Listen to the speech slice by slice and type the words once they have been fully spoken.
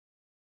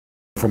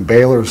from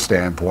Baylor's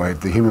standpoint,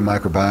 the Human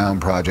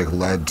Microbiome Project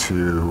led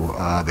to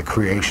the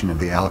creation of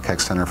the Alkek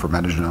Center for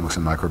Metagenomics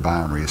and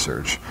Microbiome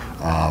Research,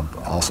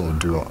 also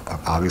due,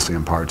 obviously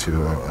in part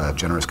to a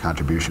generous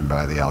contribution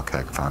by the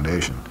Alkek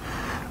Foundation.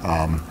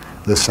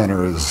 This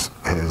center has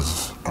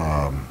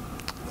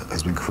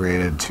been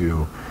created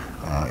to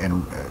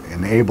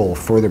enable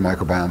further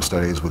microbiome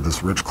studies with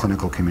this rich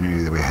clinical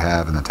community that we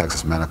have in the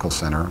Texas Medical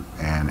Center,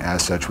 and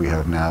as such we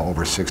have now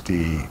over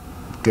 60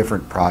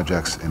 different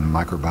projects in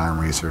microbiome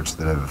research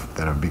that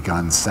have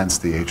begun since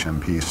the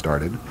HMP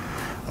started.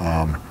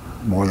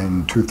 More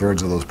than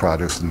 2/3 of those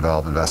projects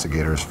involve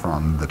investigators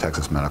from the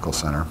Texas Medical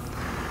Center.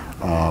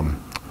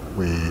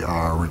 We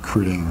are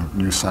recruiting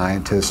new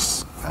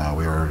scientists.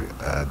 We are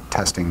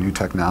testing new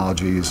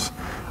technologies,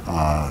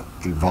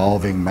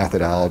 evolving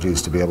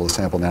methodologies to be able to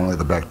sample not only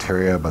the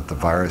bacteria but the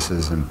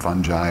viruses and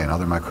fungi and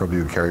other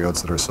microbial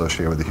eukaryotes that are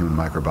associated with the human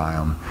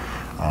microbiome.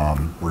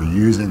 We're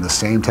using the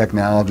same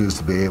technologies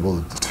to be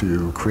able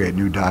to create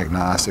new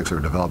diagnostics or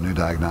develop new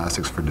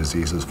diagnostics for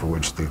diseases for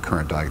which the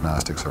current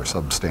diagnostics are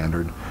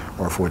substandard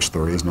or for which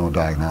there is no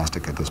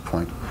diagnostic at this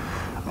point.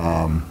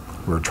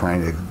 We're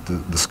trying to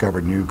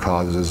discover new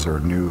causes or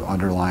new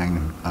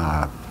underlying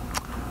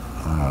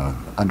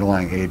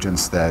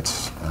agents that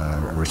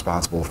are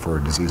responsible for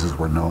diseases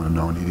where no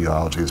known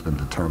etiology has been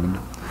determined.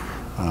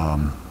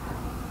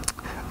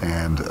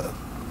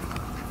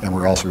 And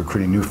we're also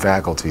recruiting new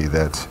faculty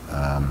that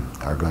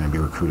are going to be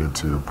recruited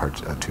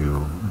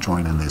to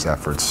join in these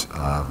efforts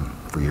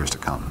for years to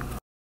come.